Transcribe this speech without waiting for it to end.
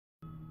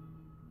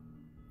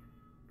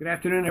Good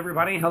afternoon,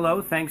 everybody.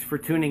 Hello. Thanks for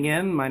tuning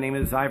in. My name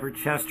is Ivor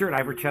Chester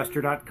at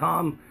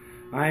ivorchester.com.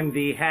 I'm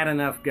the Had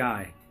Enough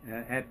guy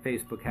at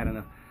Facebook, Had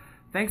Enough.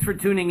 Thanks for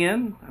tuning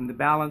in. I'm the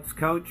Balance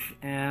Coach,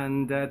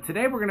 and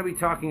today we're going to be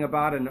talking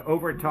about an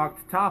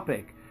over-talked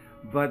topic,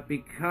 but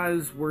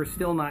because we're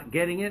still not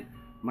getting it,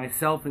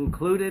 myself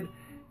included,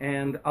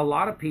 and a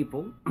lot of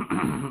people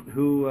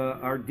who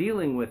are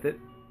dealing with it,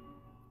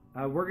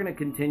 we're going to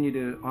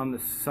continue on the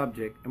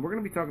subject, and we're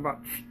going to be talking about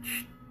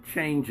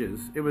changes.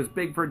 It was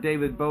big for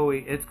David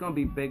Bowie. It's going to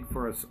be big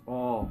for us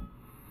all.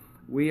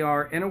 We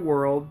are in a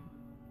world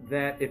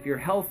that if you're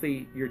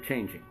healthy, you're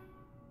changing.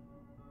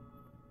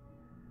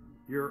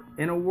 You're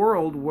in a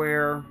world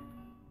where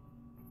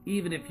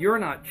even if you're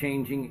not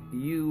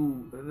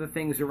changing, the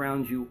things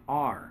around you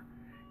are.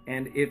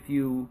 And if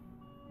you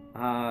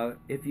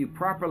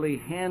properly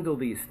handle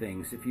these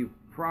things, if you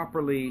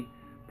properly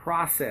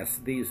process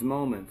these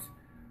moments,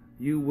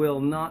 you will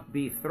not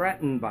be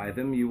threatened by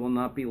them. You will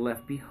not be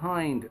left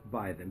behind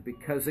by them.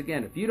 Because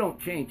again, if you don't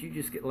change, you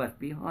just get left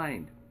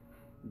behind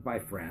by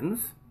friends,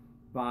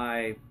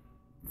 by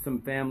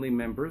some family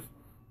members,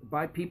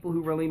 by people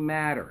who really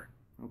matter.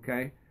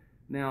 Okay?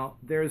 Now,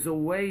 there's a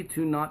way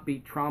to not be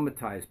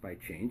traumatized by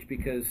change,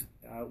 because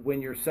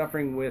when you're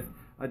suffering with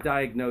a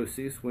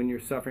diagnosis, when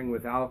you're suffering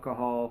with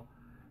alcohol,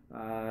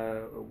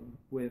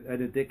 with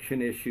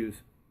addiction issues,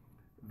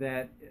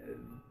 that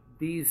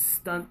these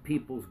stunt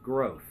people's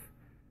growth.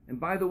 And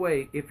by the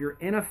way, if you're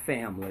in a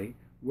family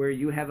where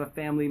you have a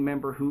family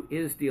member who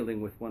is dealing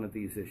with one of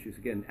these issues,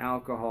 again,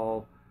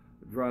 alcohol,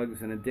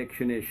 drugs, an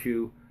addiction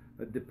issue,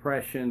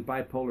 depression,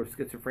 bipolar,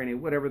 schizophrenia,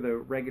 whatever the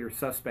regular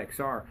suspects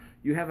are,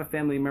 you have a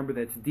family member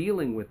that's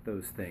dealing with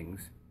those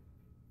things,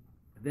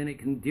 then it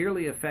can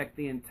dearly affect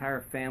the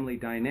entire family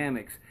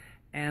dynamics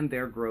and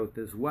their growth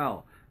as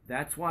well.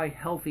 That's why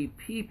healthy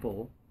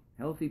people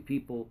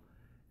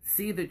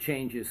see the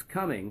changes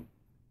coming,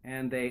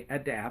 and they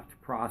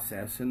adapt,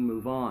 process, and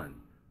move on.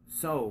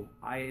 So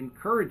I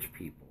encourage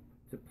people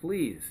to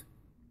please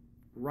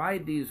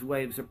ride these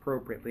waves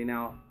appropriately.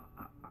 Now,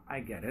 I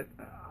get it.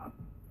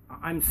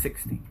 I'm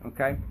 60,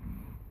 okay?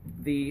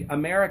 The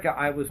America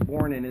I was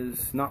born in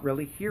is not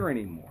really here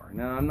anymore.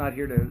 Now, I'm not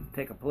here to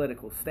take a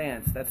political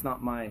stance. That's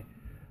not my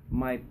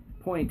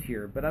point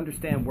here. But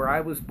understand, where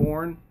I was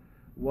born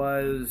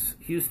was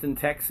Houston,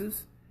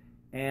 Texas,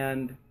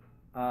 and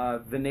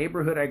the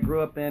neighborhood I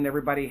grew up in,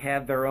 everybody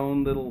had their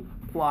own little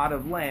plot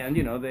of land.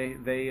 You know,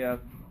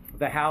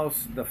 the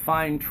house, the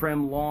fine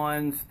trim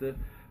lawns,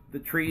 the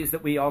trees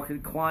that we all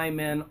could climb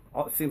in.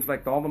 It seems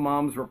like all the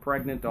moms were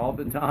pregnant all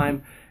the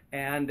time.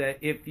 And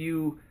if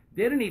you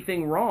did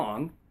anything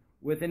wrong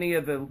with any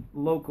of the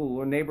local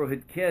or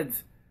neighborhood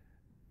kids,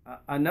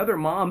 another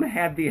mom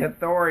had the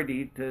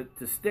authority to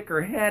stick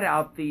her head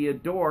out the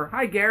door.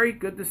 Hi, Gary.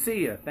 Good to see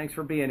you. Thanks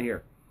for being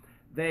here.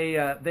 They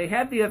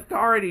had the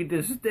authority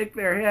to stick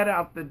their head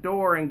out the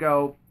door and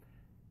go,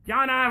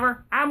 "John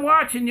Ivor, I'm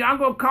watching you. I'm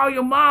going to call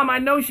your mom. I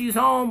know she's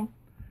home."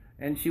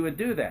 And she would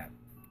do that.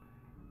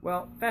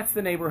 Well, that's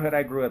the neighborhood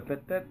I grew up in.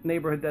 That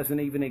neighborhood doesn't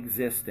even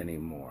exist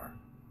anymore.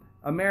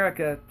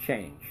 America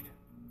changed.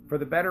 For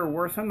the better or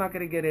worse, I'm not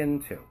going to get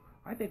into.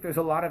 I think there's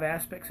a lot of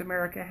aspects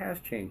America has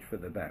changed for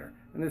the better.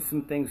 And there's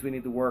some things we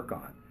need to work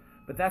on.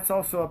 But that's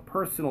also a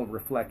personal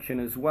reflection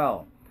as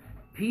well.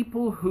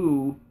 People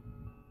who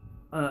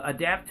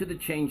adapt to the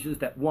changes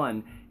that,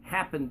 one,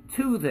 happen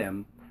to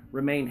them,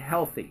 remain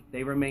healthy.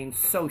 They remain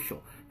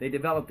social. They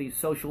develop these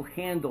social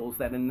handles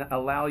that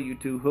allow you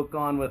to hook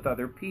on with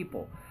other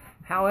people.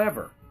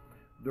 However,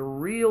 the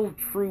real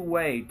true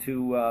way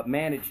to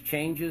manage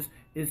changes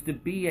is to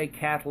be a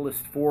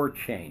catalyst for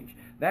change.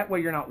 That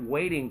way you're not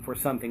waiting for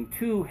something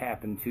to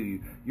happen to you.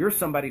 You're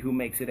somebody who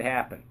makes it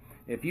happen.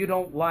 If you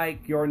don't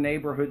like your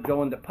neighborhood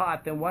going to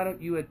pot, then why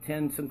don't you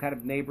attend some kind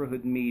of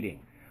neighborhood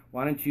meeting?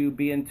 Why don't you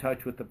be in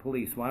touch with the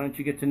police? Why don't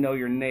you get to know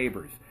your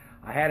neighbors?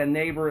 I had a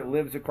neighbor that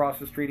lives across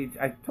the street.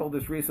 I told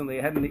this recently.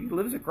 He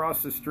lives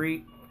across the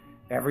street.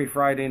 Every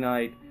Friday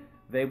night,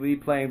 they would be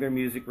playing their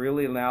music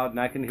really loud, and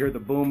I can hear the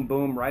boom,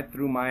 boom right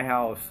through my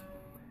house.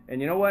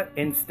 And you know what?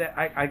 Instead,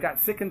 I got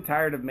sick and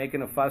tired of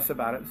making a fuss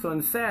about it. So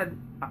instead,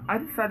 I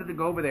decided to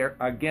go over there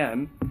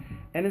again.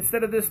 And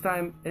instead of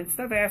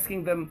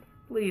asking them,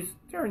 "Please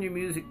turn your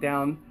music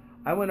down,"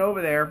 I went over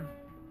there,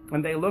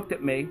 and they looked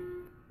at me.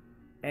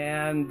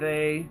 And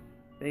they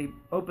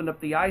opened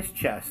up the ice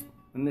chest,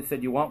 and they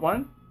said, "You want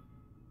one?"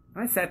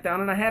 I sat down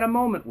and I had a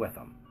moment with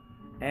them.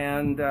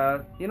 And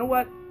you know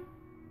what?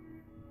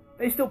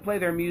 They still play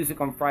their music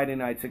on Friday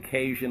nights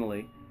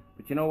occasionally.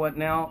 But you know what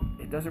now?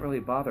 It doesn't really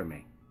bother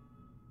me.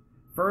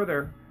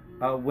 Further,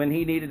 when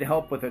he needed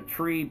help with a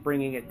tree,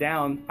 bringing it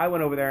down, I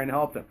went over there and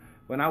helped him.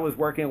 When I was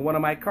working on one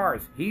of my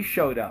cars, he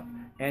showed up,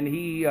 and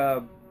he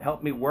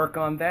helped me work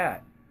on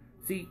that.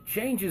 See,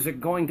 changes are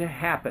going to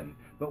happen.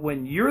 But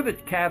when you're the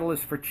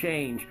catalyst for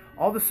change,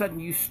 all of a sudden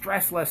you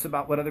stress less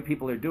about what other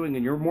people are doing,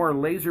 and you're more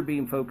laser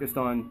beam focused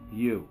on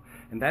you.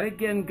 And that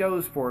again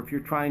goes for if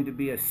you're trying to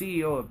be a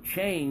CEO of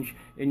change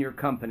in your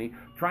company,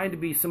 trying to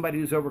be somebody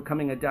who's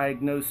overcoming a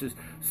diagnosis,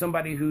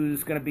 somebody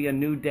who's going to be a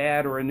new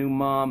dad or a new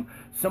mom,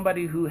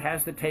 somebody who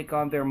has to take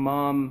on their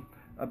mom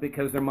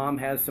because their mom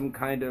has some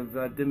kind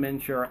of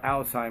dementia or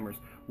Alzheimer's.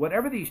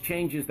 Whatever these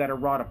changes that are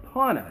wrought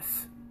upon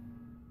us,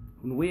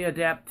 when we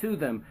adapt to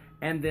them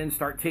and then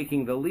start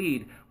taking the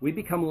lead, we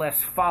become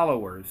less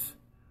followers,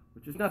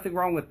 which is nothing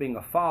wrong with being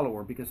a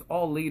follower because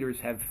all leaders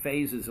have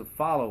phases of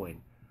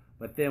following.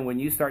 But then when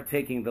you start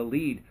taking the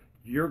lead,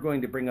 you're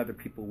going to bring other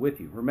people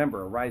with you.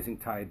 Remember, a rising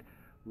tide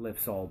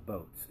lifts all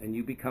boats. And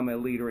you become a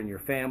leader in your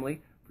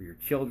family, for your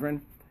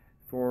children,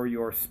 for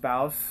your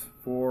spouse,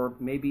 for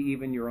maybe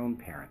even your own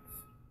parents.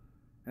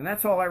 And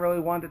that's all I really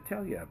wanted to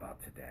tell you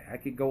about today. I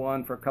could go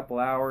on for a couple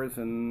hours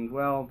and,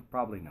 well,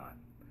 probably not.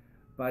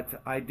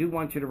 But I do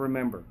want you to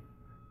remember,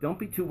 don't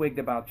be too wigged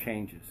about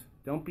changes.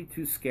 Don't be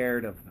too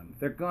scared of them.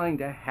 They're going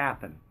to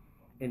happen.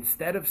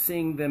 Instead of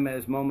seeing them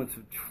as moments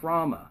of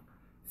trauma,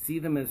 see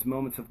them as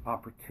moments of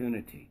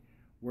opportunity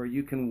where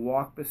you can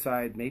walk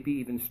beside maybe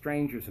even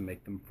strangers and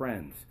make them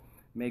friends.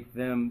 Make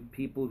them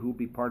people who will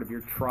be part of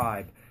your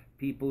tribe,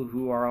 people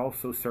who are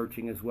also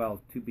searching as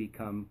well to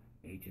become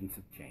agents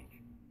of change.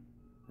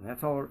 And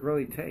that's all it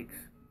really takes.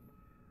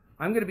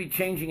 I'm going to be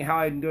changing how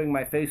I'm doing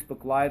my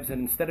Facebook Lives,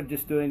 and instead of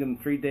just doing them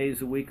 3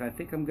 days a week, I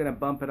think I'm going to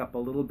bump it up a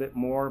little bit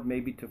more,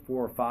 maybe to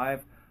 4 or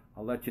 5.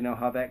 I'll let you know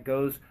how that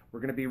goes. We're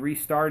going to be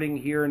restarting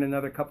here in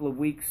another couple of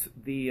weeks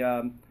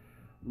the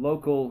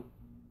local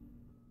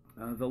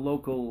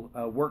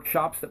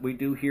workshops that we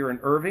do here in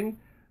Irving,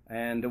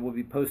 and we'll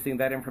be posting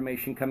that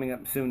information coming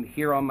up soon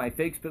here on my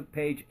Facebook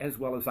page as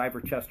well as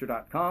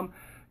ivorchester.com.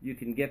 You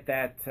can get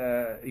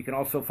that. You can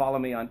also follow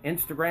me on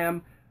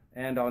Instagram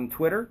and on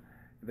Twitter,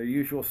 the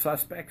usual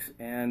suspects,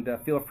 and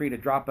feel free to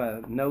drop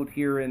a note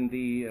here in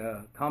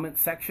the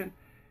comments section.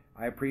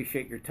 I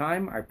appreciate your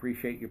time. I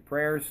appreciate your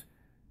prayers,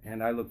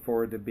 and I look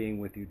forward to being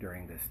with you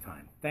during this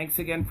time. Thanks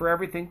again for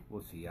everything.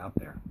 We'll see you out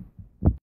there.